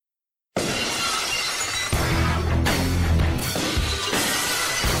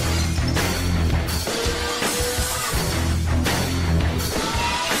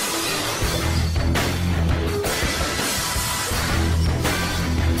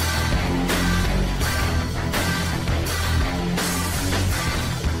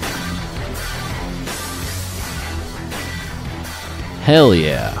Hell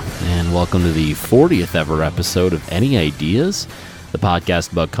yeah, and welcome to the 40th ever episode of Any Ideas, the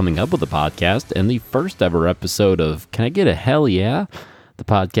podcast about coming up with a podcast, and the first ever episode of Can I Get a Hell Yeah? The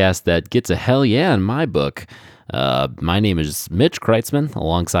podcast that gets a hell yeah in my book. My name is Mitch Kreitzman,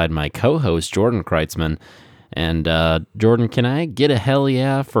 alongside my co-host Jordan Kreitzman. And Jordan, can I get a hell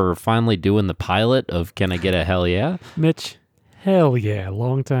yeah for finally doing the pilot of Can I Get a Hell Yeah? Mitch, hell yeah,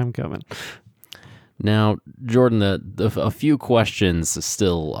 long time coming. Now, Jordan, a few questions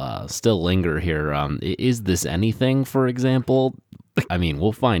still linger here. Is this anything, for example? I mean,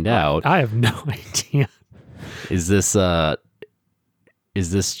 we'll find out. I have no idea. Is this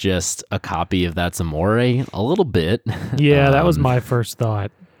just a copy of That's Amore? A little bit. Yeah, that was my first thought.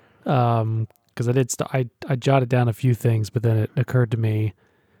 Because I jotted down a few things, but then it occurred to me,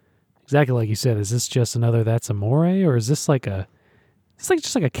 exactly like you said, is this just another That's Amore, or is this just like a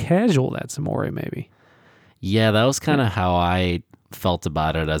casual That's Amore, maybe? Yeah, that was kind of how I felt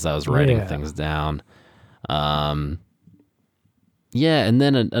about it as I was writing things down. Yeah, and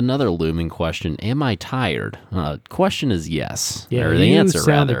then another looming question: am I tired? Question is yes. Yeah, or the answer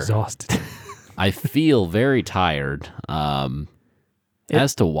sound rather. Exhausted. I feel very tired.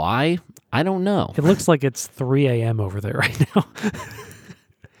 As to why, I don't know. It looks like it's 3 a.m. over there right now.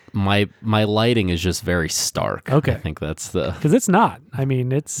 My lighting is just very stark. Okay. I think that's the... Because it's not. I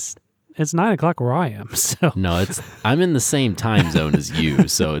mean, it's 9 o'clock where I am, so... No, I'm in the same time zone as you,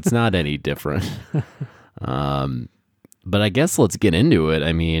 so it's not any different. But I guess let's get into it.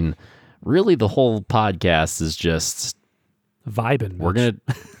 I mean, really the whole podcast is just... vibing.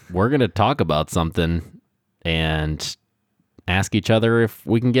 We're gonna talk about something and ask each other if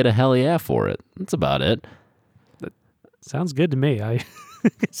we can get a hell yeah for it. That's about it. That sounds good to me. I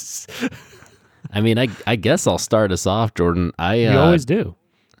mean, I guess I'll start us off, Jordan. You always do.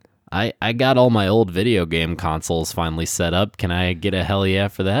 I got all my old video game consoles finally set up. Can I get a hell yeah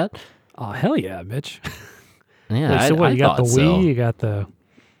for that? Oh, hell yeah, Mitch. Yeah, Wait, so what, I you got the thought Wii, so. you got the...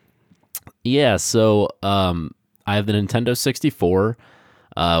 Yeah, so I have the Nintendo 64,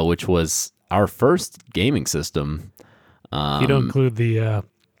 which was our first gaming system. You don't include the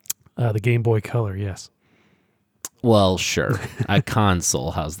Game Boy Color, yes. Well, sure. A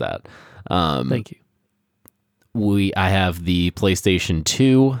console, how's that? Thank you. I have the PlayStation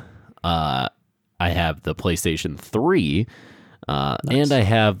 2, I have the PlayStation 3, Nice. and I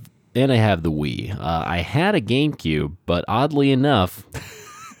have the Wii. I had a GameCube, but oddly enough,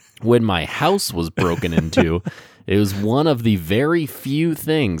 when my house was broken into, it was one of the very few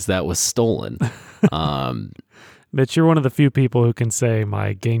things that was stolen. Mitch, you're one of the few people who can say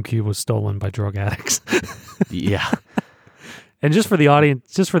my GameCube was stolen by drug addicts. Yeah. And just for the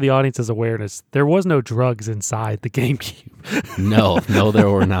audience's awareness, there was no drugs inside the GameCube. No, there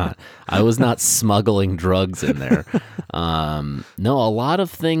were not. I was not smuggling drugs in there. No, a lot of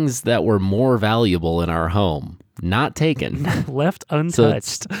things that were more valuable in our home, not taken. Left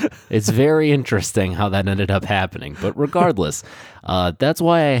untouched. So it's very interesting how that ended up happening. But regardless, that's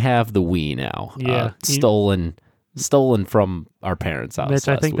why I have the Wii now. Yeah. Stolen from our parents' house. Mitch,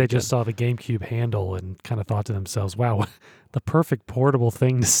 I think they weekend. just saw the GameCube handle and kind of thought to themselves, wow, the perfect portable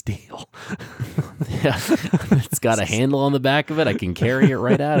thing to steal. Yeah, it's got a handle on the back of it. I can carry it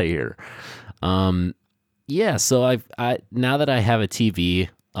right out of here. Yeah. So I now that I have a TV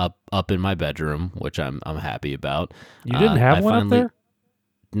up in my bedroom, which I'm happy about. You didn't have one up there?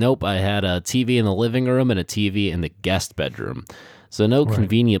 Nope. I had a TV in the living room and a TV in the guest bedroom. So no Right.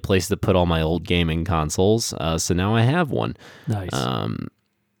 convenient place to put all my old gaming consoles. So now I have one. Nice.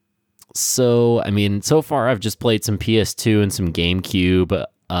 So, I mean, so far I've just played some PS2 and some GameCube,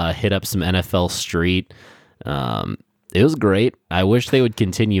 hit up some NFL Street. It was great. I wish they would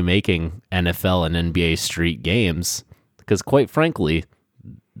continue making NFL and NBA Street games because, quite frankly,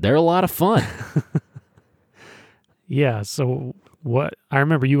 they're a lot of fun. Yeah, so what? I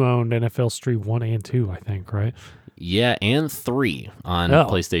remember you owned NFL Street 1 and 2, I think, right? Yeah, and 3 on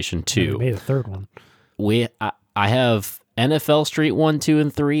PlayStation 2. Yeah, they made a third one. I have NFL Street 1, 2,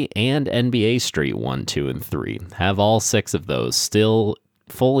 and 3 and NBA Street 1, 2, and 3. Have all 6 of those still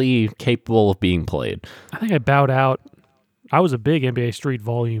fully capable of being played. I think I bowed out. I was a big NBA Street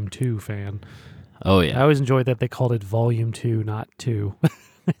Volume 2 fan. Oh, yeah. I always enjoyed that they called it Volume 2, not 2.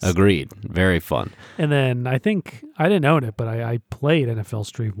 Agreed. Very fun. And then I think, I didn't own it, but I played NFL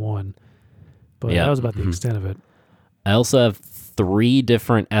Street 1. But Yeah. that was about the extent of it. I also have 3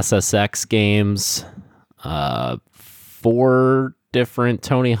 different SSX games, 4 different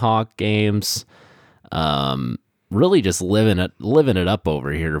Tony Hawk games. Really just living it up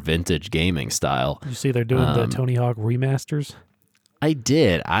over here, vintage gaming style. You see they're doing the Tony Hawk remasters? I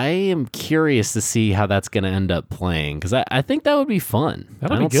did. I am curious to see how that's going to end up playing because I think that would be fun.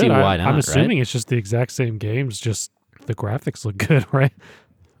 That'll I don't be good. see why not. I'm assuming right? it's just the exact same games, just the graphics look good, right?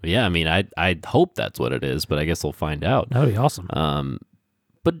 Yeah, I mean, I hope that's what it is, but I guess we'll find out. That would be awesome.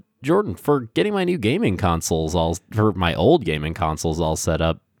 But Jordan, for getting my new gaming consoles for my old gaming consoles all set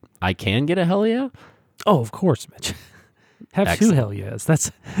up, I can get a hell yeah? Oh, of course, Mitch. Have Excellent. 2 hell yes.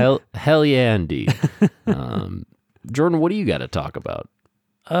 That's Hell yeah, indeed. Jordan, what do you got to talk about?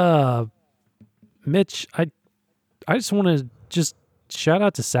 Mitch, I just want to just shout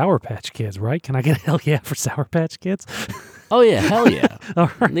out to Sour Patch Kids, right? Can I get a hell yeah for Sour Patch Kids? Oh yeah, hell yeah.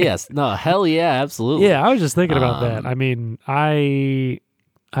 All right. Yes, no, hell yeah, absolutely. Yeah, I was just thinking about that. I mean, I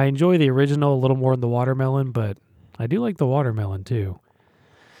enjoy the original a little more than the watermelon, but I do like the watermelon too.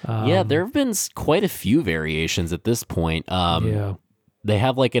 Yeah, there have been quite a few variations at this point. Yeah. They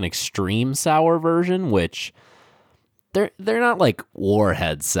have like an extreme sour version, which they're not like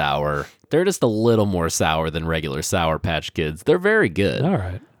Warhead sour. They're just a little more sour than regular Sour Patch Kids. They're very good. All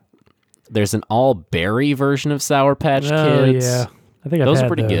right. There's an all berry version of Sour Patch Oh, Kids. yeah. I think Those I've are had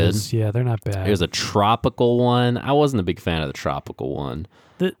pretty good. those. Yeah, they're not bad. There's a tropical one. I wasn't a big fan of the tropical one.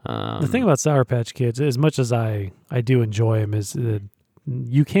 The thing about Sour Patch Kids, as much as I do enjoy them, is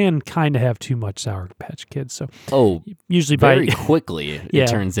you can kind of have too much Sour Patch Kids. So usually very by quickly Yeah. it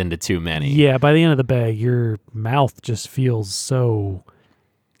turns into too many. yeah, by the end of the bag, your mouth just feels so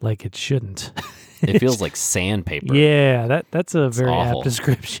like it shouldn't. It feels like sandpaper. Yeah, that's a very awful. apt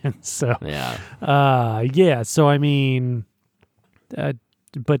description. So Yeah. yeah. So I mean,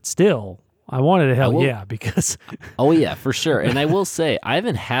 but still, I wanted a hell will- yeah because Oh yeah, for sure. And I will say, I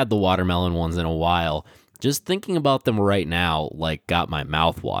haven't had the watermelon ones in a while. Just thinking about them right now, like, got my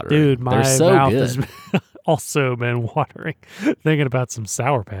mouth watering. dude, my They're so mouth good. has also been watering thinking about some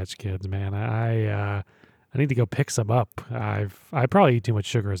Sour Patch Kids, man. I need to go pick some up. I probably eat too much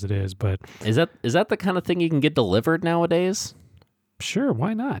sugar as it is, but Is that the kind of thing you can get delivered nowadays? sure,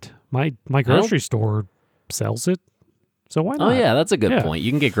 why not? My grocery store sells it, so why Oh not? yeah, that's a good Yeah. point.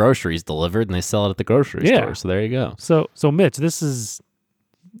 You can get groceries delivered, and they sell it at the grocery Yeah. store. So there you go. So Mitch, this is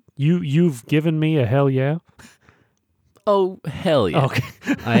you've given me a hell yeah. Oh hell yeah! Okay,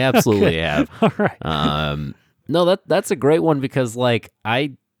 I absolutely have. all right. No, that's a great one because like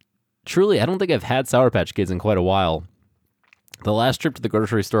I don't think I've had Sour Patch Kids in quite a while. The last trip to the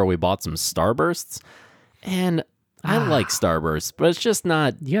grocery store, we bought some Starbursts, and I like Starbursts, but it's just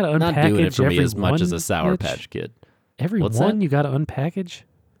not You gotta not doing it unpackage for me every as much as a one, Sour Mitch? Patch Kid. Every What's one that? you got to unpackage.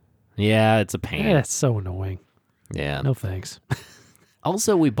 Yeah, it's a pain. Yeah, that's so annoying. Yeah. No thanks.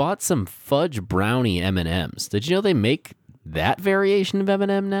 Also, we bought some fudge brownie M&Ms. Did you know they make that variation of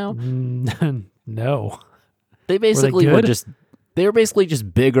M&M now? No. They basically were good? just they were basically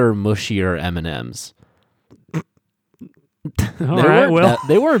just bigger, mushier M&Ms. All right. Well,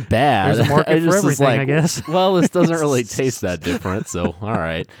 they weren't bad. there's a market I for just was everything, like, I guess. Well, this doesn't really taste that different, so all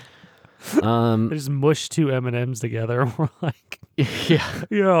right. they just mush 2 M&Ms together. We're like,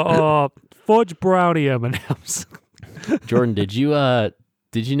 Yeah. fudge brownie M&Ms. Jordan, did you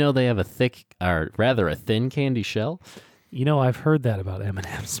know they have a thick or rather a thin candy shell? You know, I've heard that about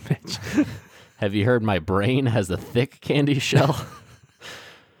M&Ms, Mitch. Have you heard my brain has a thick candy shell?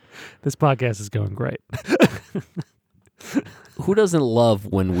 This podcast is going great. Who doesn't love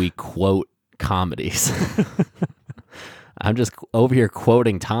when we quote comedies? I'm just over here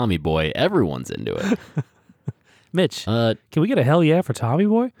quoting Tommy Boy. Everyone's into it. Mitch, Uh, can we get a hell yeah for Tommy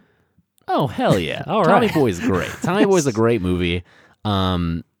Boy? oh hell yeah! All Tommy right. Boy's great. Tommy Boy's a great movie.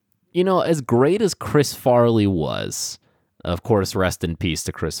 You know, as great as Chris Farley was, of course, rest in peace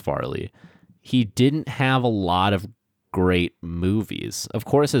to Chris Farley. He didn't have a lot of great movies. Of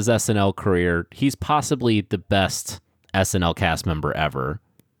course, his SNL career, he's possibly the best SNL cast member ever,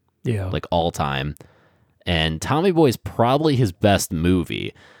 Yeah. like all time. And Tommy Boy's probably his best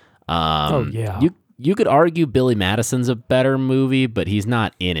movie. Oh, yeah. You could argue Billy Madison's a better movie, but he's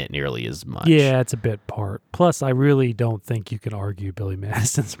not in it nearly as much. Yeah, it's a bit part. Plus, I really don't think you can argue Billy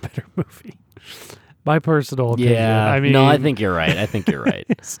Madison's a better movie. My personal opinion. Yeah, I mean, no, I think you're right. I think you're right.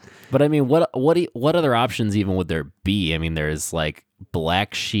 But I mean, what other options even would there be? I mean, there's like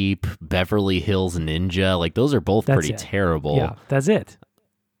Black Sheep, Beverly Hills Ninja. Like those are both That's pretty it. terrible. Yeah, that's it.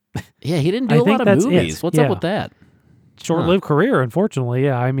 Yeah, he didn't I do a think lot of that's it. movies. What's Yeah. up with that? Short-lived career, unfortunately.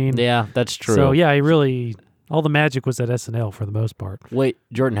 Yeah, I mean, Yeah, that's true. so yeah, all the magic was at SNL for the most part. Wait,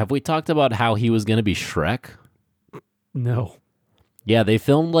 Jordan, have we talked about how he was going to be Shrek? No. Yeah, they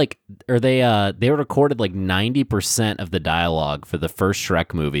filmed they recorded like 90% of the dialogue for the first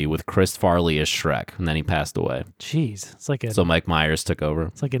Shrek movie with Chris Farley as Shrek, and then he passed away. Jeez, it's like So Mike Myers took over.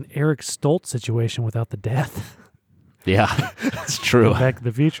 it's like an Eric Stoltz situation without the death. Yeah, it's true. Back to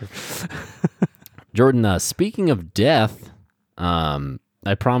the Future. Jordan, speaking of death,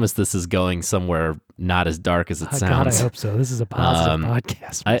 I promise this is going somewhere not as dark as it God, sounds. I hope so. This is a positive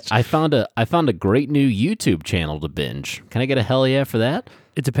podcast. I found a great new YouTube channel to binge. Can I get a hell yeah for that?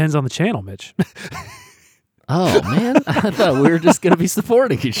 It depends on the channel, Mitch. Oh man, I thought we were just gonna be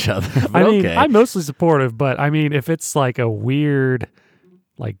supporting each other. But I mean, okay. I'm mostly supportive, but I mean, if it's like a weird,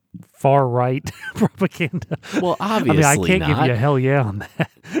 like far right propaganda, Well, I obviously mean, I can't not. give you a hell yeah on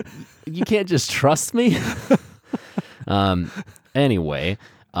that. You can't just trust me. Anyway,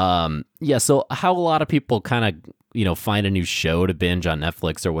 yeah. So how a lot of people kind of find a new show to binge on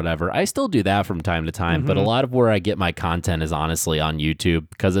Netflix or whatever. I still do that from time to time, but a lot of where I get my content is honestly on YouTube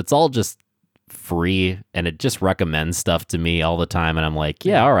because it's all just free and it just recommends stuff to me all the time, and I'm like,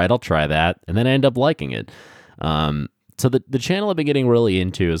 yeah, all right, I'll try that, and then I end up liking it. So the channel I've been getting really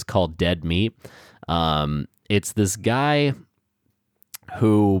into is called Dead Meat. It's this guy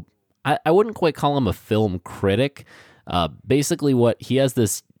who I wouldn't quite call him a film critic. Basically, what he has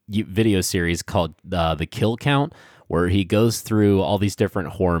this video series called The Kill Count, where he goes through all these different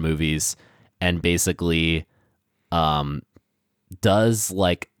horror movies and basically does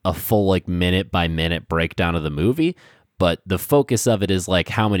like a full like minute by minute breakdown of the movie, but the focus of it is like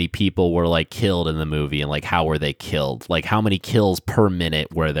how many people were like killed in the movie and like how were they killed, like how many kills per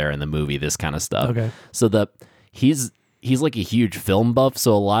minute were there in the movie, this kind of stuff. Okay. So he's like a huge film buff,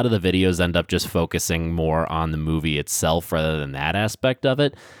 so a lot of the videos end up just focusing more on the movie itself rather than that aspect of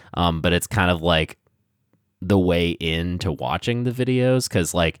it. But it's kind of like the way into watching the videos,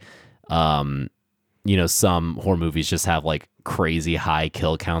 because like some horror movies just have like crazy high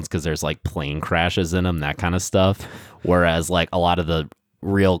kill counts because there's like plane crashes in them, that kind of stuff. Whereas like a lot of the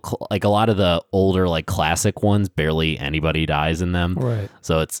older like classic ones, barely anybody dies in them. Right.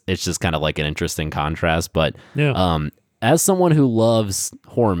 So it's just kind of like an interesting contrast. But Yeah. as someone who loves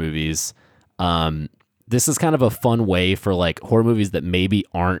horror movies, this is kind of a fun way for like horror movies that maybe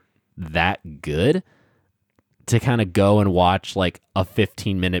aren't that good to kind of go and watch like a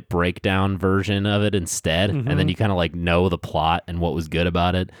 15-minute breakdown version of it instead. And then you kind of like know the plot and what was good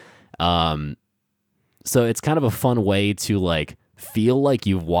about it. So it's kind of a fun way to like feel like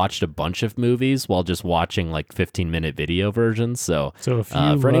you've watched a bunch of movies while just watching like 15-minute video versions. So if you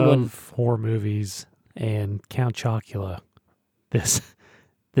love horror movies and Count Chocula, this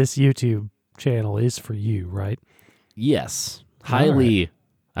YouTube channel is for you, right? Yes. Right.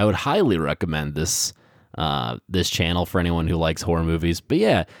 I would highly recommend this channel for anyone who likes horror movies. But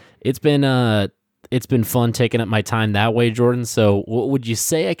yeah, it's been fun taking up my time that way, Jordan. So would you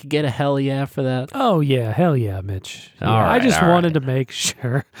say I could get a hell yeah for that? Oh yeah, hell yeah, Mitch. Yeah, All right, I just all wanted right. to make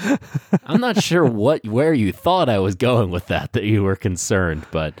sure. I'm not sure where you thought I was going with that you were concerned,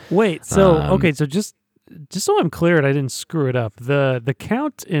 but Wait, so okay, so just so I'm clear and I didn't screw it up. The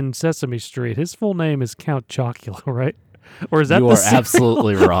Count in Sesame Street, his full name is Count Chocula, right? Or is that you the are cereal?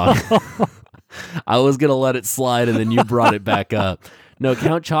 absolutely wrong. I was going to let it slide, and then you brought it back up. No,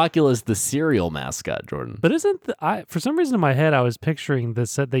 Count Chocula is the cereal mascot, Jordan. But isn't for some reason in my head I was picturing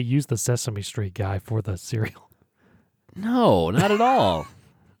they used the Sesame Street guy for the cereal. No, not at all.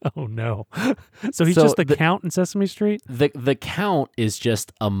 Oh no! So he's So just the Count in Sesame Street, The Count is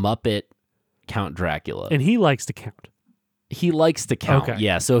just a Muppet Count Dracula. and he likes to count. He likes to count. Okay.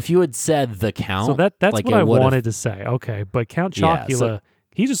 Yeah, so if you had said the Count, So that's like what it I would've- wanted to say. Okay, but Count Yeah, Chocula, so-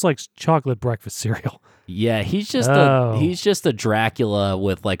 he just likes chocolate breakfast cereal. Yeah, he's just Oh. a Dracula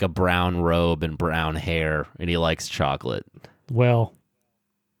with like a brown robe and brown hair, and he likes chocolate. Well,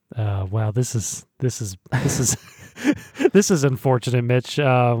 wow, this is this is unfortunate, Mitch.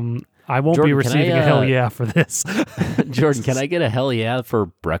 I won't be Jordan, can receiving I, a hell yeah for this. Jordan, can I get a hell yeah for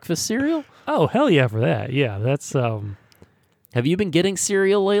breakfast cereal? Oh, hell yeah for that. Yeah, that's Have you been getting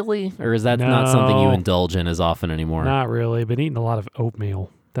cereal lately, or is that not something you No. indulge in as often anymore? not really. Been eating a lot of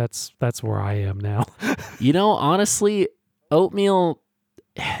oatmeal. That's where I am now. Honestly, oatmeal,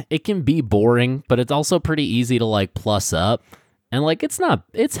 it can be boring, but it's also pretty easy to like plus up. And like it's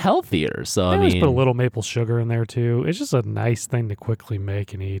healthier. So I I always mean, put a little maple sugar in there too. It's just a nice thing to quickly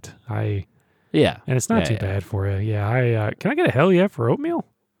make and eat. And yeah. it's not Yeah, too yeah. bad for you. Yeah, can I get a hell yeah for oatmeal?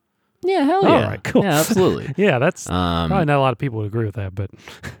 Yeah, hell All yeah. right, cool. Yeah, absolutely. Yeah, that's probably Um, not a lot of people would agree with that, but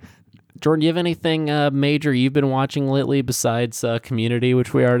Jordan, do you have anything major you've been watching lately besides Community,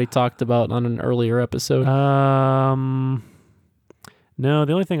 which we already talked about on an earlier episode? No,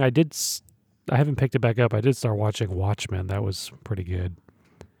 the only thing I haven't picked it back up. I did start watching Watchmen. That was pretty good.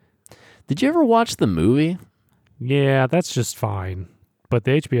 Did you ever watch the movie? Yeah, that's just fine. But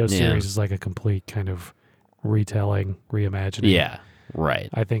the HBO Yeah. series is like a complete kind of retelling, reimagining. Yeah. Right.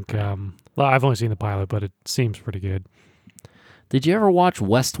 I think. Well, I've only seen the pilot, but it seems pretty good. Did you ever watch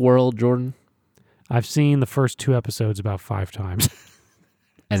Westworld, Jordan? I've seen the first 2 episodes about 5 times.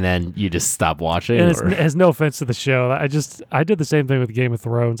 And then you just stopped watching? And it has no offense to the show. I did the same thing with Game of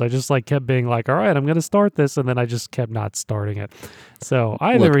Thrones. I just kept being like, all right, I'm going to start this. And then I just kept not starting it. So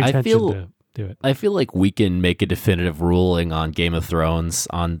I had every intention to do it. I feel like we can make a definitive ruling on Game of Thrones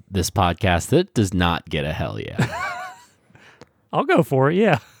on this podcast that it does not get a hell yeah. I'll go for it.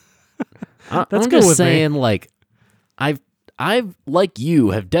 Yeah. That's I'm just saying, like, I've like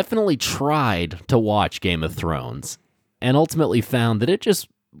you have definitely tried to watch Game of Thrones and ultimately found that it just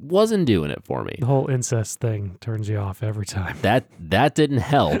wasn't doing it for me. The whole incest thing turns you off every time. That didn't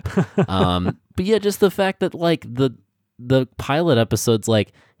help. But yeah, just the fact that like the pilot episode's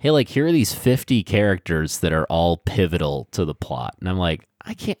like, hey, like here are these 50 characters that are all pivotal to the plot, and I'm like,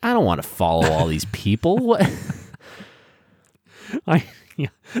 I don't want to follow all these people. What? Yeah,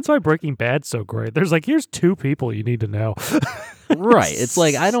 that's why Breaking Bad's so great. There's like, here's 2 people you need to know. Right. It's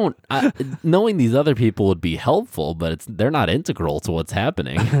like, knowing these other people would be helpful, but they're not integral to what's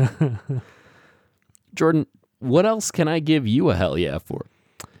happening. Jordan, what else can I give you a hell yeah for?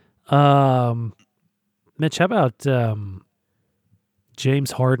 Mitch, how about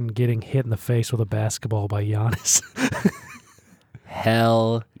James Harden getting hit in the face with a basketball by Giannis?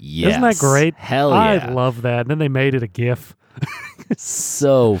 Hell yes. Isn't that great? Hell yeah. I love that. And then they made it a GIF.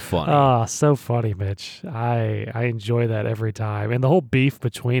 So funny. So funny, Mitch. I enjoy that every time. And the whole beef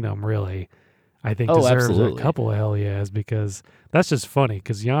between them, really, I think deserves absolutely. a couple of hell yeahs, because that's just funny,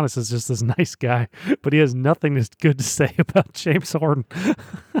 because Giannis is just this nice guy, but he has nothing good to say about James Harden.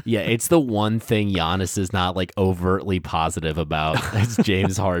 Yeah, it's the one thing Giannis is not like overtly positive about. It's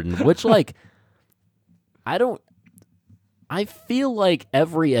James Harden, which like, I feel like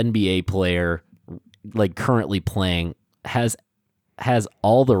every NBA player like currently playing has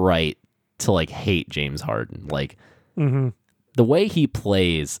all the right to like hate James Harden. Like the way he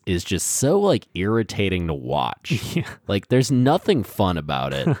plays is just so like irritating to watch. Yeah. Like there's nothing fun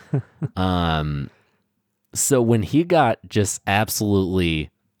about it. So when he got just absolutely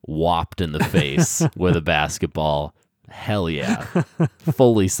whopped in the face with a basketball, hell yeah.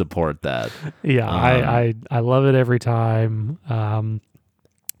 Fully support that. Yeah, I love it every time.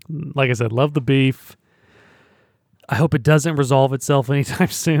 Like I said, love the beef. I hope it doesn't resolve itself anytime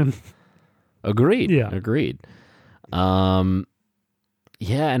soon. Agreed. Yeah. Agreed. Yeah,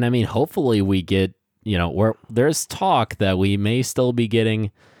 and I mean, hopefully we get, there's talk that we may still be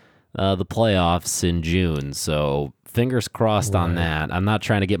getting the playoffs in June, so fingers crossed on that. I'm not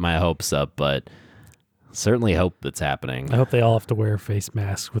trying to get my hopes up, but certainly hope it's happening. I hope they all have to wear face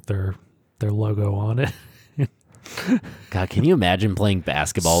masks with their logo on it. God, can you imagine playing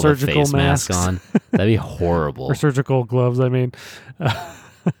basketball with a face mask on? That'd be horrible. Or surgical gloves, I mean.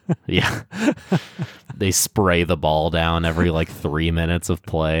 Yeah. They spray the ball down every like 3 minutes of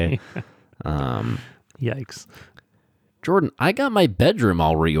play. Yikes. Jordan, I got my bedroom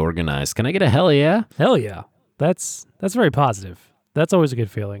all reorganized. Can I get a hell yeah? Hell yeah. That's very positive. That's always a good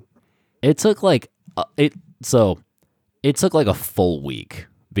feeling. It took like it took like a full week,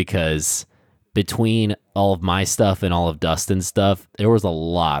 because between all of my stuff and all of Dustin's stuff, there was a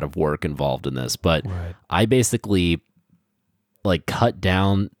lot of work involved in this. But I basically like cut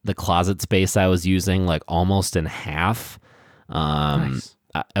down the closet space I was using like almost in half. Nice.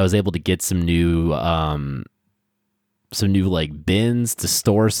 I was able to get some new like bins to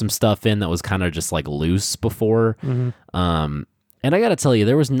store some stuff in that was kind of just like loose before. And I got to tell you,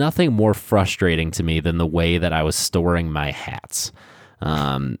 there was nothing more frustrating to me than the way that I was storing my hats.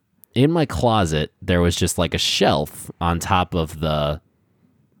 In my closet, there was just like a shelf on top of the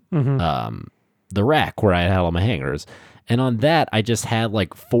rack where I had all my hangers. And on that, I just had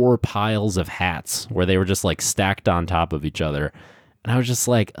like 4 piles of hats where they were just like stacked on top of each other. And I was just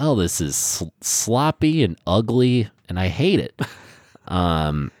like, oh, this is sloppy and ugly, and I hate it.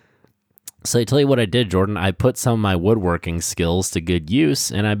 So I tell you what I did, Jordan. I put some of my woodworking skills to good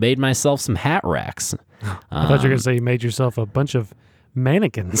use, and I made myself some hat racks. I thought you were going to say you made yourself a bunch of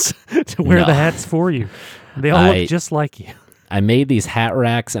mannequins to wear the hats for you. They all look just like you. I made these hat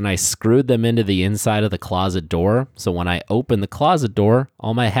racks, and I screwed them into the inside of the closet door. So when I open the closet door,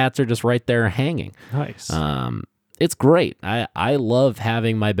 all my hats are just right there hanging. Nice. It's great. I love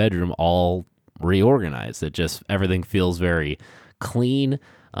having my bedroom all reorganized. It just, everything feels very clean.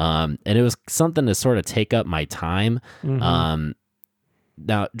 And it was something to sort of take up my time.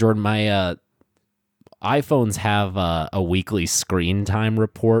 Now, Jordan, my iPhones have a weekly screen time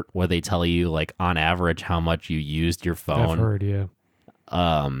report where they tell you, like, on average, how much you used your phone. I've heard, yeah.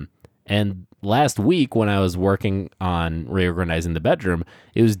 And last week when I was working on reorganizing the bedroom,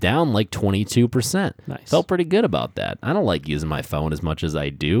 it was down like 22%. Nice. Felt pretty good about that. I don't like using my phone as much as I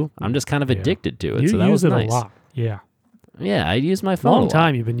do. I'm just kind of addicted to it. You so that use was it nice. a lot. Yeah. Yeah, I use my phone Long a lot.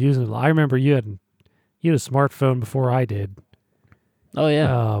 time you've been using it. I remember you had a smartphone before I did. Oh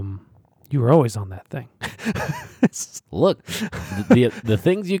yeah. You were always on that thing. Look, the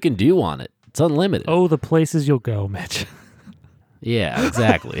things you can do on it. It's unlimited. Oh, the places you'll go, Mitch. Yeah,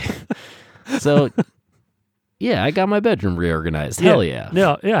 exactly. So, yeah, I got my bedroom reorganized. Hell yeah.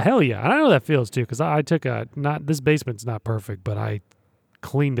 Yeah, hell yeah. And I know that feels too, because I took this basement's not perfect, but I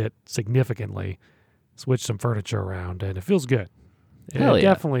cleaned it significantly, switched some furniture around, and it feels good. Hell It yeah.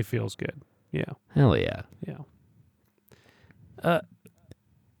 definitely feels good. Yeah. Hell yeah. Yeah.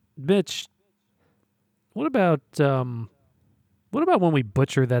 Mitch, what about when we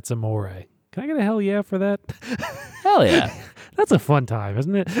butcher That's Amore? Can I get a hell yeah for that? Hell yeah. That's a fun time,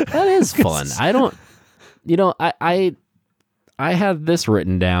 isn't it? That is fun. I don't, I had this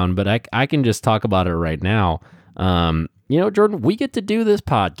written down, but I can just talk about it right now. Jordan, we get to do this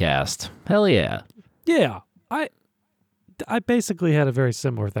podcast. Hell yeah. Yeah. I basically had a very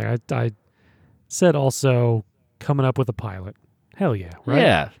similar thing. I said also coming up with a pilot. Hell yeah, right?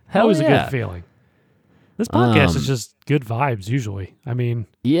 Yeah. Hell Always yeah. a good feeling. This podcast is just good vibes usually. I mean,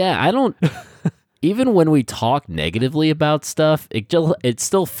 yeah, I don't, even when we talk negatively about stuff, it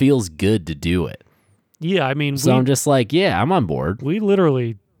still feels good to do it. yeah, I mean, So I'm just like, yeah, I'm on board. we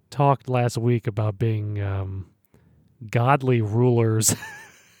literally talked last week about being godly rulers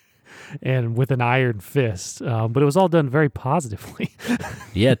and with an iron fist, but it was all done very positively.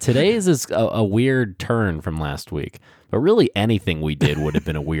 Yeah, today's is a weird turn from last week, but really anything we did would have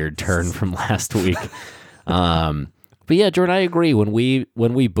been a weird turn from last week. But yeah, Jordan, I agree. When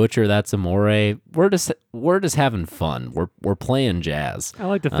we butcher That's Amore, we're just having fun. We're playing jazz. I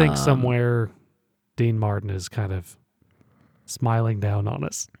like to think somewhere Dean Martin is kind of smiling down on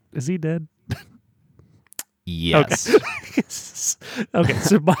us. Is he dead? Yes, Okay,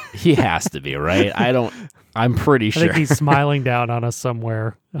 so he has to be, right. I'm pretty I sure. think he's smiling down on us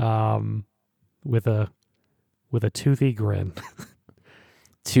somewhere, with a toothy grin.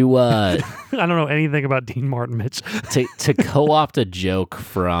 To I don't know anything about Dean Martin, Mitch. to co-opt a joke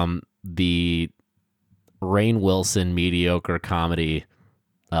from the Rainn Wilson mediocre comedy,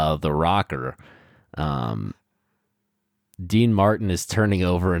 The Rocker. Dean Martin is turning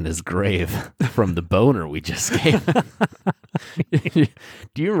over in his grave from the boner we just gave him.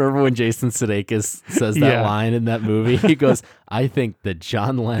 Do you remember when Jason Sudeikis says that Yeah. line in that movie? He goes, I think that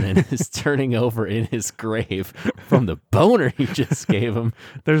John Lennon is turning over in his grave from the boner he just gave him.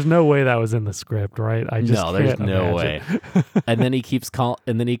 There's no way that was in the script, right? I just No, there's can't no imagine. way. And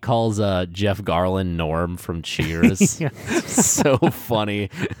then he calls Jeff Garland Norm from Cheers. Yeah. So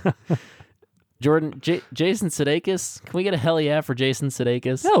funny. Jordan, Jason Sudeikis, can we get a hell yeah for Jason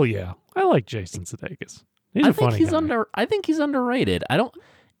Sudeikis? Hell yeah, I like Jason Sudeikis. He's I a think funny he's guy. I think he's underrated. I don't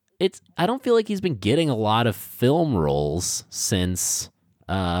feel like he's been getting a lot of film roles since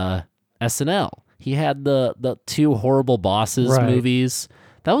SNL. He had the two Horrible Bosses Right. movies.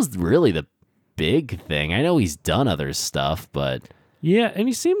 That was really the big thing. I know he's done other stuff, but Yeah, and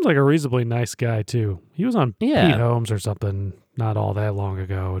he seems like a reasonably nice guy too. He was on Yeah. Pete Holmes or something not all that long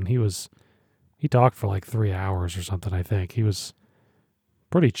ago, and he talked for like 3 hours or something. I think he was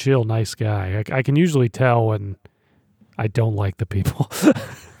pretty chill, nice guy. I can usually tell when I don't like the people.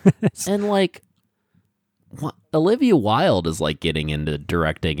 and like Olivia Wilde is like getting into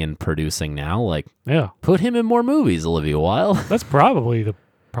directing and producing now. Like, Yeah, put him in more movies, Olivia Wilde. that's probably the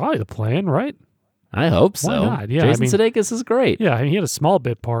plan, right? I hope so. Why not? Yeah, I Jason mean- Sudeikis is great. Yeah, I mean, he had a small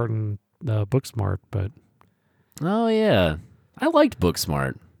bit part in Booksmart, but Oh yeah, I liked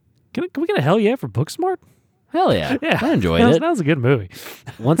Booksmart. can we get a hell yeah for Booksmart? Hell yeah, Yeah, I enjoyed that it. was a good movie.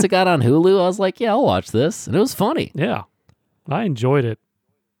 Once it got on Hulu, I was like, yeah, I'll watch this, and it was funny. Yeah, I enjoyed it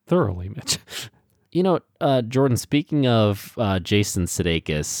thoroughly, Mitch. Jordan, speaking of Jason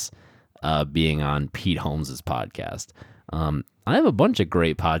Sudeikis being on Pete Holmes' podcast, I have a bunch of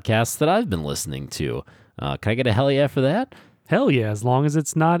great podcasts that I've been listening to. Can I get a hell yeah for that? Hell yeah, as long as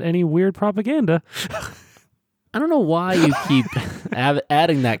it's not any weird propaganda. I don't know why you keep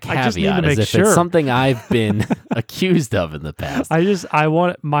adding that I just need to caveat as make if sure. it's something I've been accused of in the past. I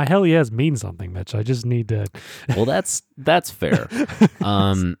want my hell yes mean something, Mitch. I just need to. Well, that's fair.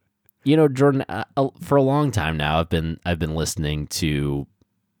 Jordan, for a long time now, I've been listening to.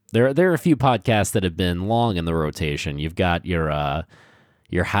 There are a few podcasts that have been long in the rotation. You've got your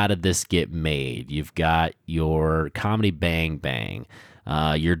How Did This Get Made? You've got your Comedy Bang Bang.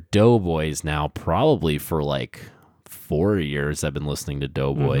 Your Doughboys now, probably for like 4 years I've been listening to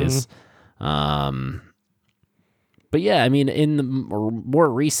Doughboys. But yeah, I mean, in the more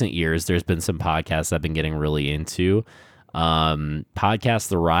recent years, there's been some podcasts I've been getting really into. Podcast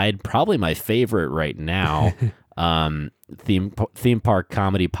The Ride, probably my favorite right now. Theme park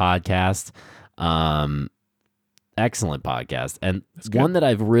comedy podcast. Excellent podcast. And one that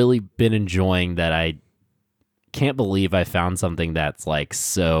I've really been enjoying that I can't believe I found something that's like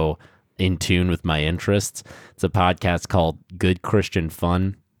so in tune with my interests. It's a podcast called Good Christian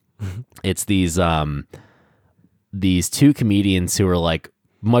Fun. It's these two comedians who are like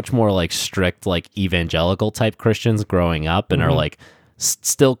much more like strict, like evangelical type Christians growing up and are like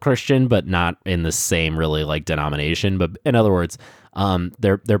still Christian, but not in the same really like denomination. But in other words,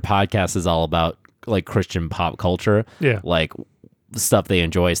 their podcast is all about like Christian pop culture, like stuff they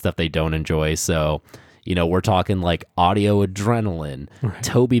enjoy, stuff they don't enjoy. So, you know, we're talking like Audio Adrenaline,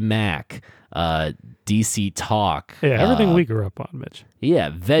 Toby Mac, DC Talk. Yeah, everything we grew up on, Mitch.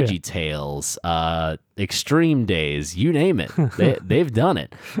 Yeah, Veggie Tales, Extreme Days, you name it. They've done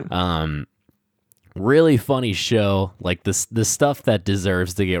it. Really funny show. Like the stuff that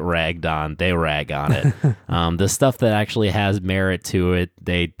deserves to get ragged on, they rag on it. The stuff that actually has merit to it,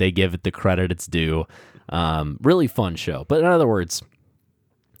 they give it the credit it's due. Really fun show. But in other words,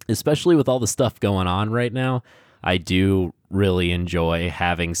 especially with all the stuff going on right now, I do really enjoy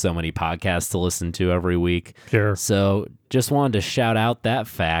having so many podcasts to listen to every week. Sure. So just wanted to shout out that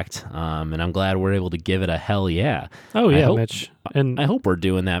fact, and I'm glad we're able to give it a hell yeah. Oh, yeah, Mitch. And I hope we're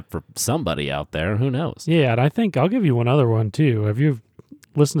doing that for somebody out there. Who knows? Yeah, and I think I'll give you one other one, too. Have you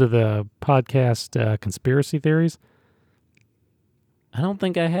listened to the podcast Conspiracy Theories? I don't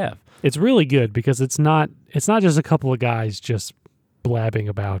think I have. It's really good because it's not just a couple of guys just blabbing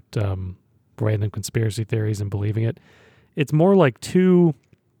about random conspiracy theories and believing it. It's more like they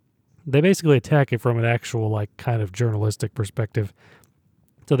basically attack it from an actual like kind of journalistic perspective.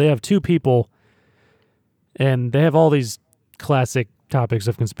 So they have two people and they have all these classic topics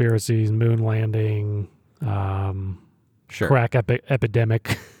of conspiracies, moon landing, crack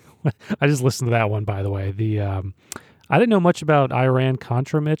epidemic. I just listened to that one, by the way. I didn't know much about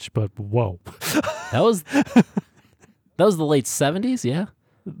Iran-Contra, Mitch, but whoa. That was the late 70s, yeah?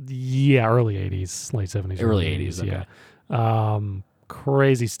 Yeah, early 80s, late 70s. Early 80s, okay. Yeah.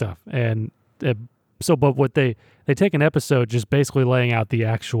 Crazy stuff. And but what they take an episode just basically laying out the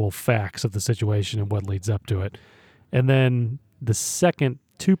actual facts of the situation and what leads up to it. And then the second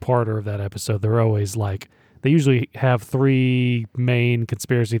two-parter of that episode, they're always like, they usually have three main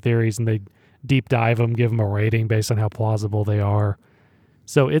conspiracy theories and they deep dive them, give them a rating based on how plausible they are.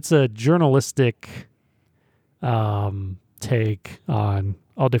 So it's a journalistic take on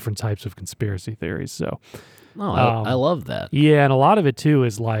all different types of conspiracy theories. So, I love that. Yeah, and a lot of it too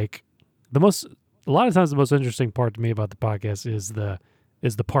is like a lot of times the most interesting part to me about the podcast is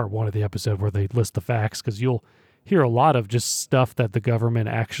the part one of the episode where they list the facts, because you'll hear a lot of just stuff that the government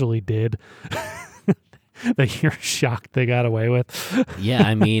actually did that you're shocked they got away with. Yeah,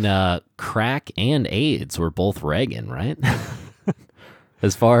 I mean, crack and AIDS were both Reagan, right?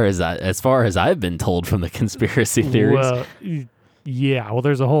 As far as I've been told from the conspiracy theories. Well, yeah. Well,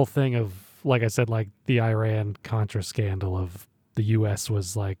 there's a whole thing of, like I said, like the Iran-Contra scandal of the U.S.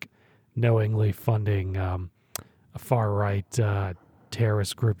 was like knowingly funding a far-right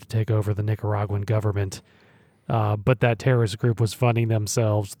terrorist group to take over the Nicaraguan government. But that terrorist group was funding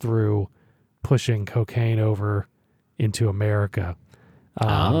themselves through pushing cocaine over into America.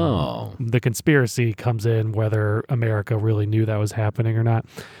 The conspiracy comes in whether America really knew that was happening or not.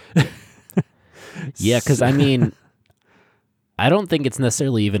 Yeah, because I mean, I don't think it's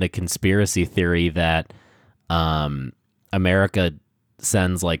necessarily even a conspiracy theory that America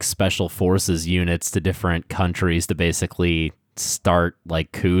sends like special forces units to different countries to basically start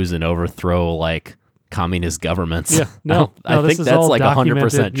like coups and overthrow like communist governments. Yeah, no, I think that's like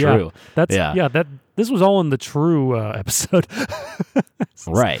 100% true. This was all in the True episode.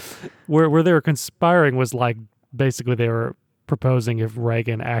 Right. Where they were conspiring was like basically they were proposing if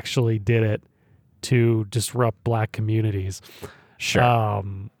Reagan actually did it to disrupt black communities. Sure.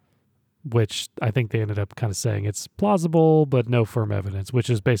 Which I think they ended up kind of saying it's plausible, but no firm evidence, which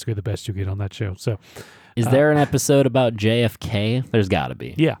is basically the best you get on that show. So, is there an episode about JFK? There's got to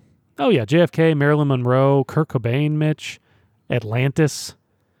be. Yeah. Oh, yeah. JFK, Marilyn Monroe, Kurt Cobain, Mitch, Atlantis.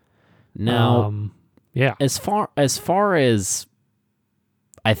 Now, yeah. As far as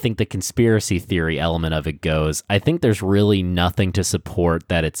I think the conspiracy theory element of it goes, I think there's really nothing to support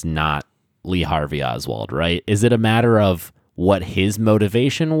that it's not Lee Harvey Oswald, right? Is it a matter of what his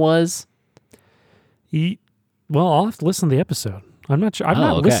motivation was? Well, I'll have to listen to the episode. I'm not sure. I've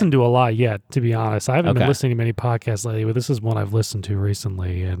not listened to a lot yet, to be honest. I haven't been listening to many podcasts lately, but this is one I've listened to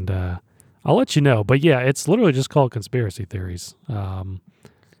recently, and I'll let you know. But yeah, it's literally just called Conspiracy Theories.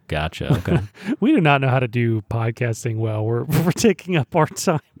 Gotcha. Okay. We do not know how to do podcasting well. We're taking up our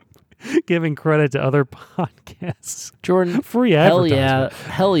time giving credit to other podcasts. Jordan, Free advertisement.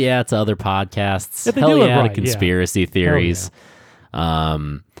 hell yeah to other podcasts. If they Hell do it yeah to right, conspiracy theories.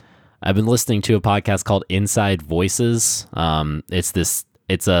 I've been listening to a podcast called Inside Voices.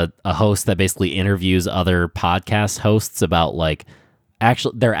 It's a host that basically interviews other podcast hosts about like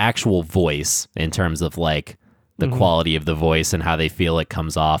their actual voice in terms of like the quality of the voice and how they feel it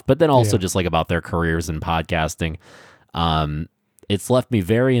comes off, but then also just like about their careers in podcasting. It's left me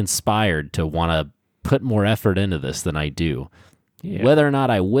very inspired to want to put more effort into this than I do. Yeah. Whether or not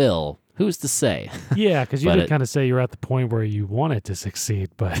I will, who's to say? Yeah, because you But did kind of say you're at the point where you want it to succeed,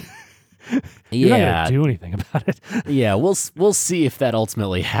 but you're not going to do anything about it. Yeah, we'll see if that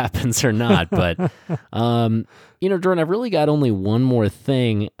ultimately happens or not. But, Jordan, I've really got only one more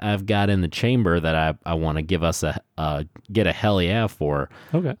thing I've got in the chamber that I want to give us get a hell yeah for.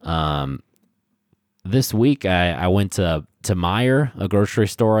 Okay. This week I went to Meijer, a grocery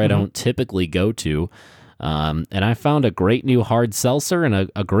store I don't typically go to, and I found a great new hard seltzer and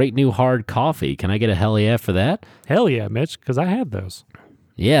a great new hard coffee. Can I get a hell yeah for that? Hell yeah, Mitch, because I had those.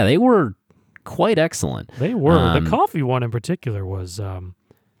 Yeah, they were quite excellent. They were. The coffee one in particular was...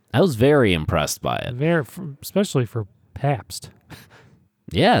 I was very impressed by it. Especially for Pabst.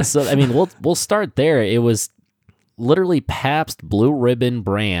 Yeah, so, I mean, we'll start there. It was literally Pabst Blue Ribbon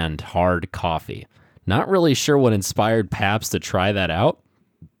brand hard coffee. Not really sure what inspired Pabst to try that out.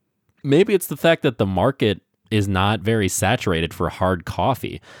 Maybe it's the fact that the market is not very saturated for hard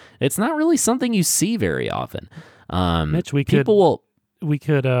coffee. It's not really something you see very often. Mitch, we could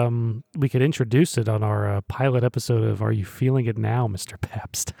introduce it on our pilot episode of Are You Feeling It Now, Mr.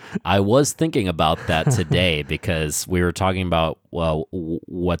 Pabst? I was thinking about that today because we were talking about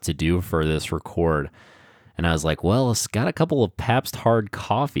what to do for this record. And I was like, well, it's got a couple of Pabst hard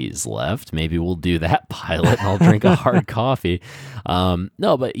coffees left. Maybe we'll do that pilot and I'll drink a hard coffee.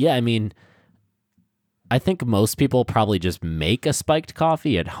 No, but yeah, I mean, I think most people probably just make a spiked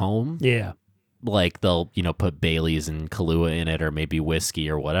coffee at home. Yeah. Like they'll, put Baileys and Kahlua in it or maybe whiskey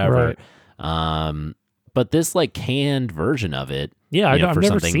or whatever. Right. But this like canned version of it. Yeah, I've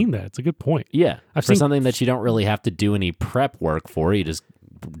never seen that. It's a good point. Yeah. For something that you don't really have to do any prep work for, you just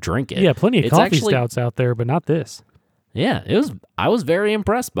drink it. Yeah, plenty of coffee stouts out there, but not this. Yeah, I was very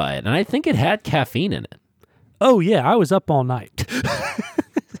impressed by it, and I think it had caffeine in it. Oh yeah, I was up all night.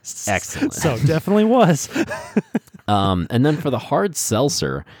 Excellent. So definitely was. And then for the hard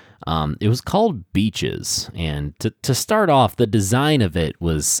seltzer, it was called Beaches, and to start off, the design of it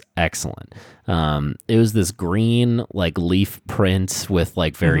was excellent. It was this green like leaf print with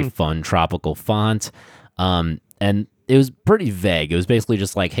like very fun tropical font, and it was pretty vague. It was basically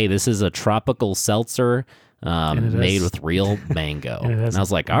just like, hey, this is a tropical seltzer made with real mango. And I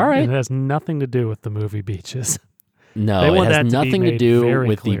was like, all right. It has nothing to do with the movie Beaches. No, it has nothing to do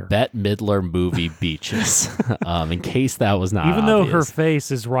with the Bette Midler movie Beaches, in case that was not Even though obvious. her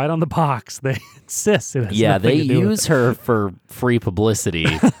face is right on the box, they insist it has Yeah, nothing they to do with use her for free publicity,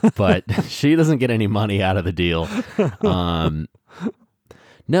 but she doesn't get any money out of the deal.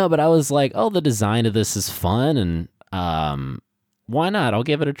 No, but I was like, oh, the design of this is fun, and why not? I'll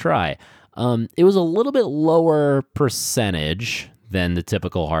give it a try. It was a little bit lower percentage than the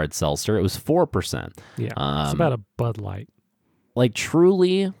typical hard seltzer. It was 4%. Yeah, it's about a Bud Light. Like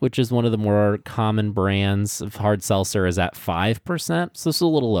Truly, which is one of the more common brands of hard seltzer, is at 5%, so it's a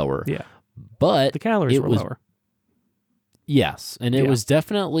little lower. Yeah, but the calories were lower. Yes, and it was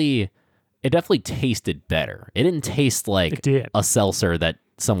definitely tasted better. It didn't taste like a seltzer that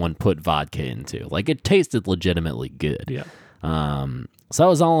someone put vodka into. Like it tasted legitimately good. Yeah. So I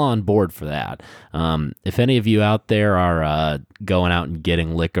was all on board for that. If any of you out there are going out and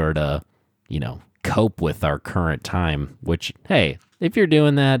getting liquor to, cope with our current time, which, hey, if you're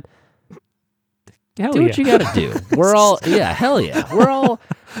doing that, do what you got to do. We're all, hell yeah.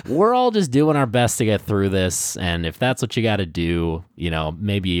 We're all just doing our best to get through this. And if that's what you got to do,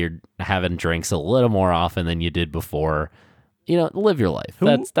 maybe you're having drinks a little more often than you did before. Live your life.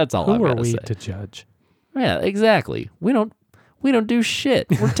 That's all I've got to say. Who are we to judge? Yeah, exactly. We don't do shit.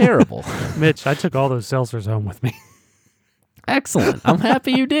 We're terrible. Mitch, I took all those seltzers home with me. Excellent. I'm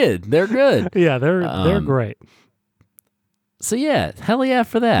happy you did. They're good. Yeah, they're great. So yeah, hell yeah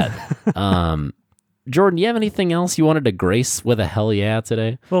for that. Jordan, you have anything else you wanted to grace with a hell yeah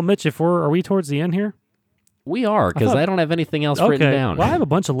today? Well, Mitch, are we towards the end here? We are, because I don't have anything else written down. Well, I have a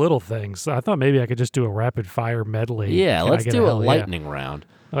bunch of little things. I thought maybe I could just do a rapid fire medley. Yeah, let's do a lightning round.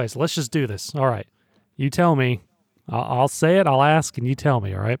 All right, so let's just do this. All right. You tell me. I'll say it, I'll ask, and you tell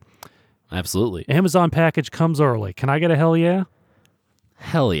me, all right? absolutely. Amazon package comes early. Can I get a hell yeah?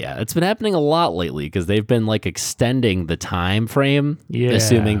 Hell yeah. It's been happening a lot lately because they've been like extending the time frame, Yeah.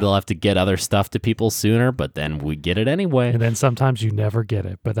 assuming they'll have to get other stuff to people sooner, but then we get it anyway. And then sometimes you never get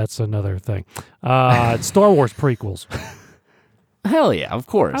it, but that's another thing. Star Wars prequels. Hell yeah, of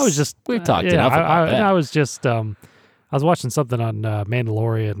course. We've talked enough about that. I was just I was watching something on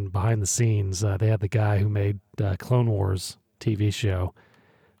Mandalorian behind the scenes. They had the guy who made Clone Wars TV show.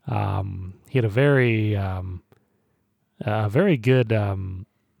 He had a very good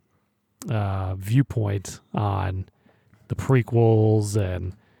viewpoint on the prequels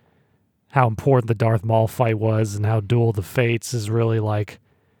and how important the Darth Maul fight was, and how Duel of the Fates is really like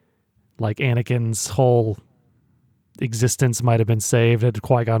Anakin's whole existence might have been saved had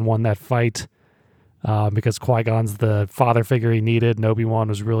Qui-Gon won that fight, because Qui-Gon's the father figure he needed, and Obi-Wan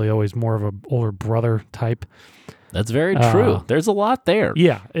was really always more of an older brother type. That's very true. There's a lot there.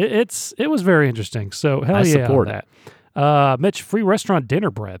 Yeah, it was very interesting. So hell I yeah support on that. Mitch, free restaurant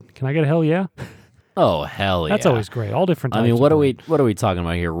dinner bread. Can I get a hell yeah? Oh, hell yeah. That's always great. All different types. I mean, what of are we talking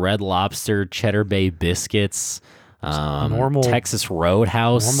about here? Red Lobster, Cheddar Bay biscuits, normal Texas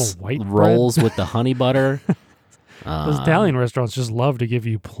Roadhouse normal white rolls with the honey butter. Those Italian restaurants just love to give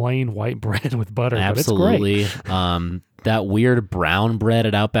you plain white bread with butter. Absolutely. But it's great. That weird brown bread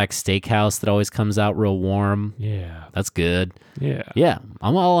at Outback Steakhouse that always comes out real warm. Yeah. That's good. Yeah. Yeah,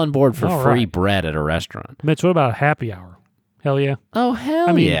 I'm all on board for All free right. bread at a restaurant. Mitch, what about happy hour? Hell yeah. Oh, hell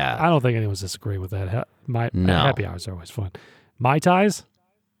I mean, yeah. I don't think anyone's disagree with that. No. Happy hours are always fun. Mai Tais?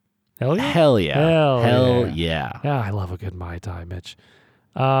 Hell yeah. Hell yeah. Hell yeah. Yeah, I love a good Mai Tai, Mitch.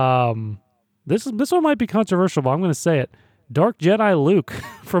 This one might be controversial, but I'm going to say it. Dark Jedi Luke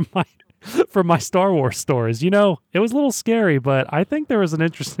from my Star Wars stories. You know, it was a little scary, but I think there was an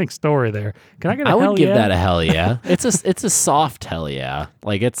interesting story there. Can I get a hell yeah? I would give that a hell yeah. It's a soft hell yeah.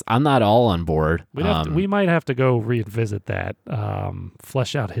 Like I'm not all on board. We might have to go revisit that,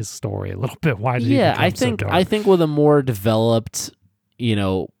 flesh out his story a little bit. Why did he I become so dark? think with a more developed,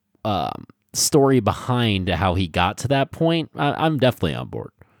 story behind how he got to that point, I'm definitely on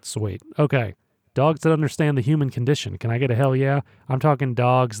board. Sweet. Okay. Dogs that understand the human condition. Can I get a hell yeah? I'm talking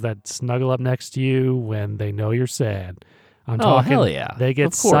dogs that snuggle up next to you when they know you're sad. I'm talking hell yeah. They get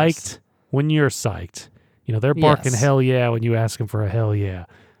Of course. psyched when you're psyched. You know, they're barking Yes. hell yeah when you ask them for a hell yeah.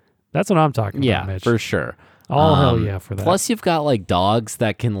 That's what I'm talking Yeah, about, Mitch. for sure. All hell yeah for that. Plus, you've got like dogs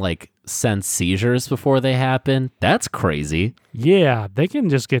that can like sense seizures before they happen. That's crazy. Yeah, they can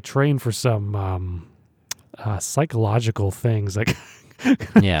just get trained for some psychological things. Like,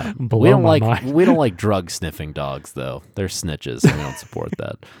 Yeah, Blow my mind. we don't like drug sniffing dogs though. They're snitches. We don't support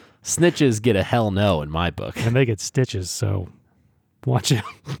that. Snitches get a hell no in my book. and they get stitches, so watch out,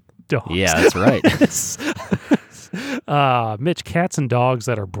 dogs. Yeah, that's right. Mitch, cats and dogs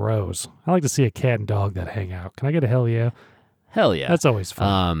that are bros. I like to see a cat and dog that hang out. Can I get a hell yeah? Hell yeah. That's always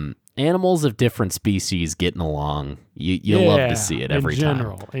fun. Animals of different species getting along. You'll love to see it every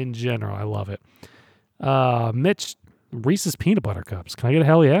time. In general, I love it. Mitch, Reese's peanut butter cups. Can I get a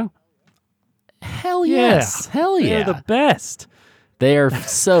hell yeah? Hell yes. Yeah. Hell yeah. They're the best. They are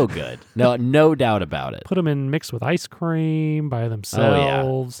so good. No doubt about it. Put them in mixed with ice cream by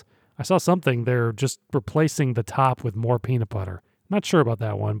themselves. I saw something. They're just replacing the top with more peanut butter. I'm not sure about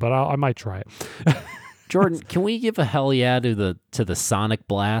that one, but I might try it. Jordan, can we give a hell yeah to the Sonic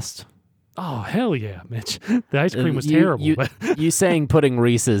Blast? Oh, hell yeah, Mitch. The ice cream was terrible. But You saying putting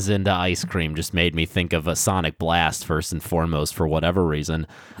Reese's into ice cream just made me think of a Sonic Blast first and foremost for whatever reason.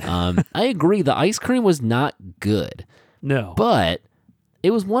 I agree. The ice cream was not good, no. but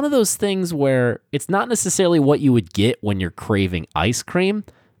it was one of those things where it's not necessarily what you would get when you're craving ice cream,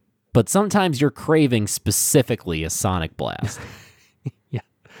 but sometimes you're craving specifically a Sonic Blast. Yeah,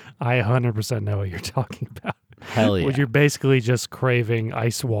 I 100% know what you're talking about. Hell yeah. Where you're basically just craving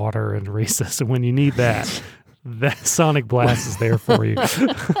ice water and Reese's, and when you need that, that Sonic Blast is there for you.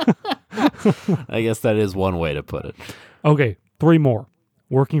 I guess that is one way to put it. Okay, 3 more.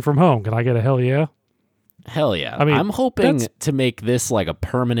 Working from home. Can I get a hell yeah? Hell yeah. I mean, I'm hoping that's- to make this like a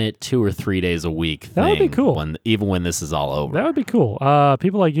permanent 2 or 3 days a week thing. That would be cool. Even when this is all over. That would be cool.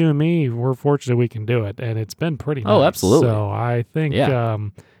 People like you and me, we're fortunate we can do it, and it's been pretty nice. Oh, absolutely. So I think Yeah.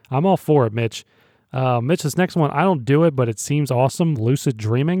 I'm all for it, Mitch. Mitch, this next one, I don't do it, but it seems awesome. Lucid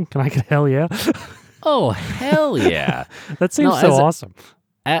dreaming. Can I get hell yeah? Oh, hell yeah. That seems No, so as a- awesome.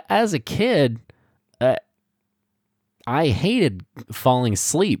 As a kid, I hated falling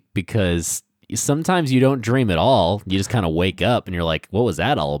asleep because sometimes you don't dream at all. You just kind of wake up and you're like, what was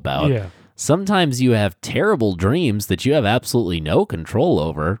that all about? Yeah. sometimes you have terrible dreams that you have absolutely no control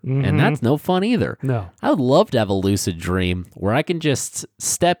over, and that's no fun either. No. I would love to have a lucid dream where I can just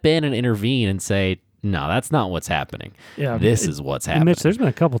step in and intervene and say, no, that's not what's happening. Yeah, this is what's happening. Mitch, there's been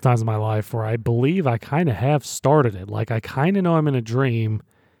a couple times in my life where I believe I kind of have started it. Like I kind of know I'm in a dream,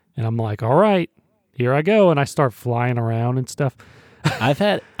 and I'm like, all right, here I go, and I start flying around and stuff. I've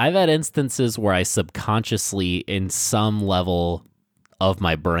had instances where I subconsciously, in some level of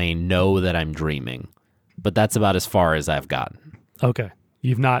my brain, know that I'm dreaming, but that's about as far as I've gotten. Okay,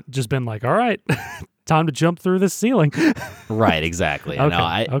 you've not just been like, all right, time to jump through this ceiling. Right, exactly.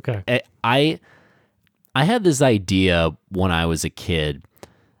 Okay. Okay. I had this idea when I was a kid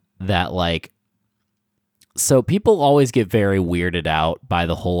that, like, so people always get very weirded out by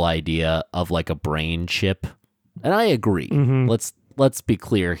the whole idea of like a brain chip, and I agree. Let's be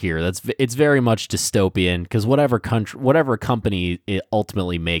clear here. It's very much dystopian because whatever company it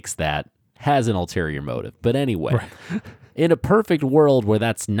ultimately makes that has an ulterior motive. But anyway, Right. In a perfect world where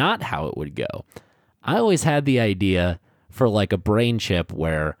that's not how it would go, I always had the idea for like a brain chip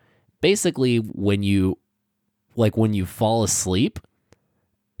where basically when you fall asleep,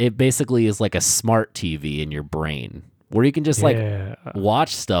 it basically is like a smart TV in your brain where you can just like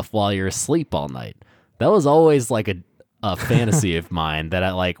watch stuff while you're asleep all night. That was always like a fantasy of mine that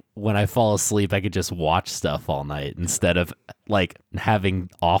I like when I fall asleep, I could just watch stuff all night instead of like having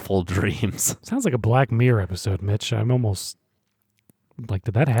awful dreams. Sounds like a Black Mirror episode, Mitch. I'm almost like,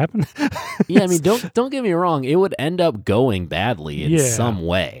 did that happen? Yeah, I mean, don't get me wrong. It would end up going badly in some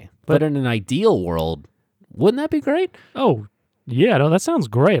way, but in an ideal world, wouldn't that be great? Oh, yeah, no, that sounds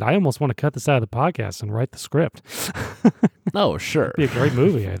great. I almost want to cut this out of the podcast and write the script. Oh, sure. Be a great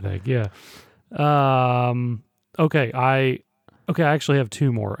movie, I think. Yeah. Okay, I actually have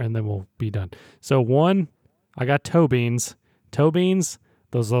two more, and then we'll be done. So one, I got toe beans. Toe beans,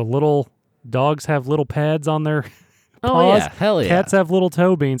 those little dogs have little pads on their paws. Oh, yeah. Hell yeah. Cats have little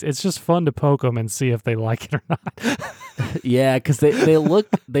toe beans. It's just fun to poke them and see if they like it or not. Yeah, because they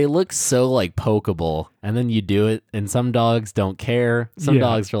look so like pokeable, and then you do it, and some dogs don't care. Some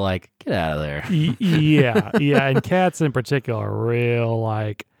dogs are like, get out of there. Yeah, and cats in particular are real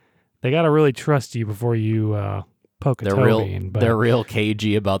like they got to really trust you before you poke a toe bean. But they're real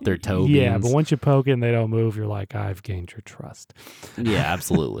cagey about their toe beans. Yeah, but once you poke it and they don't move, you're like, I've gained your trust. Yeah,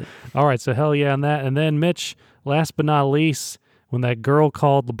 absolutely. All right, so hell yeah on that. And then Mitch, last but not least, when that girl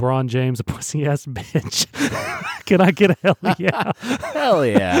called LeBron James a pussy-ass bitch, can I get a hell yeah? Hell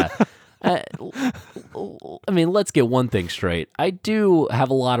yeah. I mean, let's get one thing straight. I do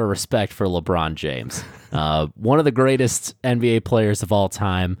have a lot of respect for LeBron James, one of the greatest NBA players of all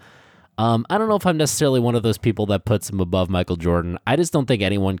time. I don't know if I'm necessarily one of those people that puts him above Michael Jordan. I just don't think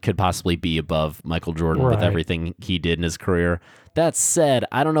anyone could possibly be above Michael Jordan with everything he did in his career. That said,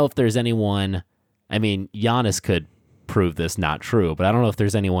 I don't know if there's anyone, I mean, Giannis could prove this not true, but I don't know if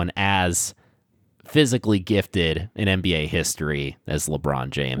there's anyone as physically gifted in NBA history as LeBron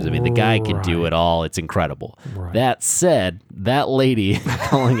James. I mean, the guy can do it all. It's incredible. Right. That said, that lady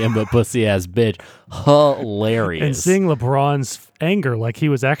calling him a pussy-ass bitch, hilarious. And seeing LeBron's anger, like he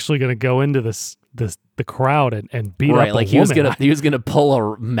was actually going to go into the crowd and beat up a like woman. he was gonna pull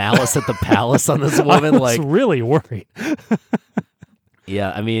a Malice at the Palace on this woman. I was really worried.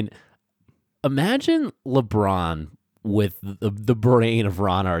 Yeah, I mean, imagine LeBron with the brain of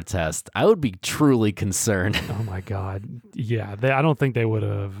Ron Artest. I would be truly concerned. Oh my God. Yeah, I don't think they would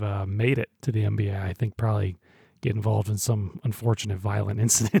have made it to the NBA. I think probably get involved in some unfortunate violent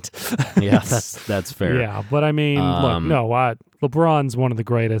incident. Yeah, that's fair. Yeah, but I mean, look, no, LeBron's one of the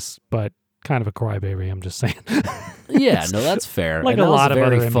greatest, but kind of a crybaby, I'm just saying. Yeah, no, that's fair. Like and a lot of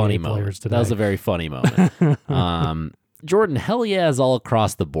other funny NBA players today. That was a very funny moment. Jordan, hell yeah is all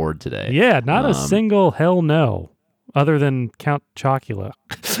across the board today. Yeah, not a single hell no, other than Count Chocula.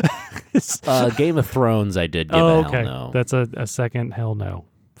 Game of Thrones, I did give a hell no. That's a second hell no.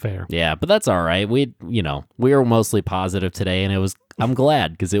 Fair. Yeah, but that's all right. We were mostly positive today, and I'm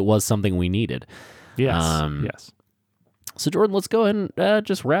glad because it was something we needed. Yes. Yes. So Jordan, let's go ahead and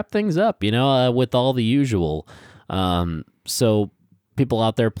just wrap things up, with all the usual. So people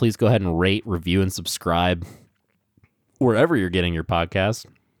out there, please go ahead and rate, review, and subscribe wherever you're getting your podcast.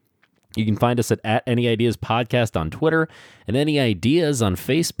 You can find us at Any Ideas Podcast on Twitter and Any Ideas on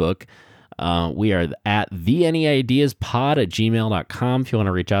Facebook. We are at the anyideiaspod@gmail.com if you want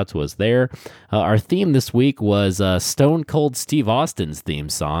to reach out to us there. Our theme this week was Stone Cold Steve Austin's theme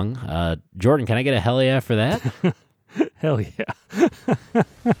song. Jordan, can I get a hell yeah for that? Hell yeah.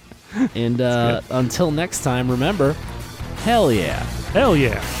 And until next time, remember, hell yeah. Hell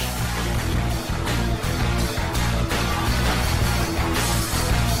yeah.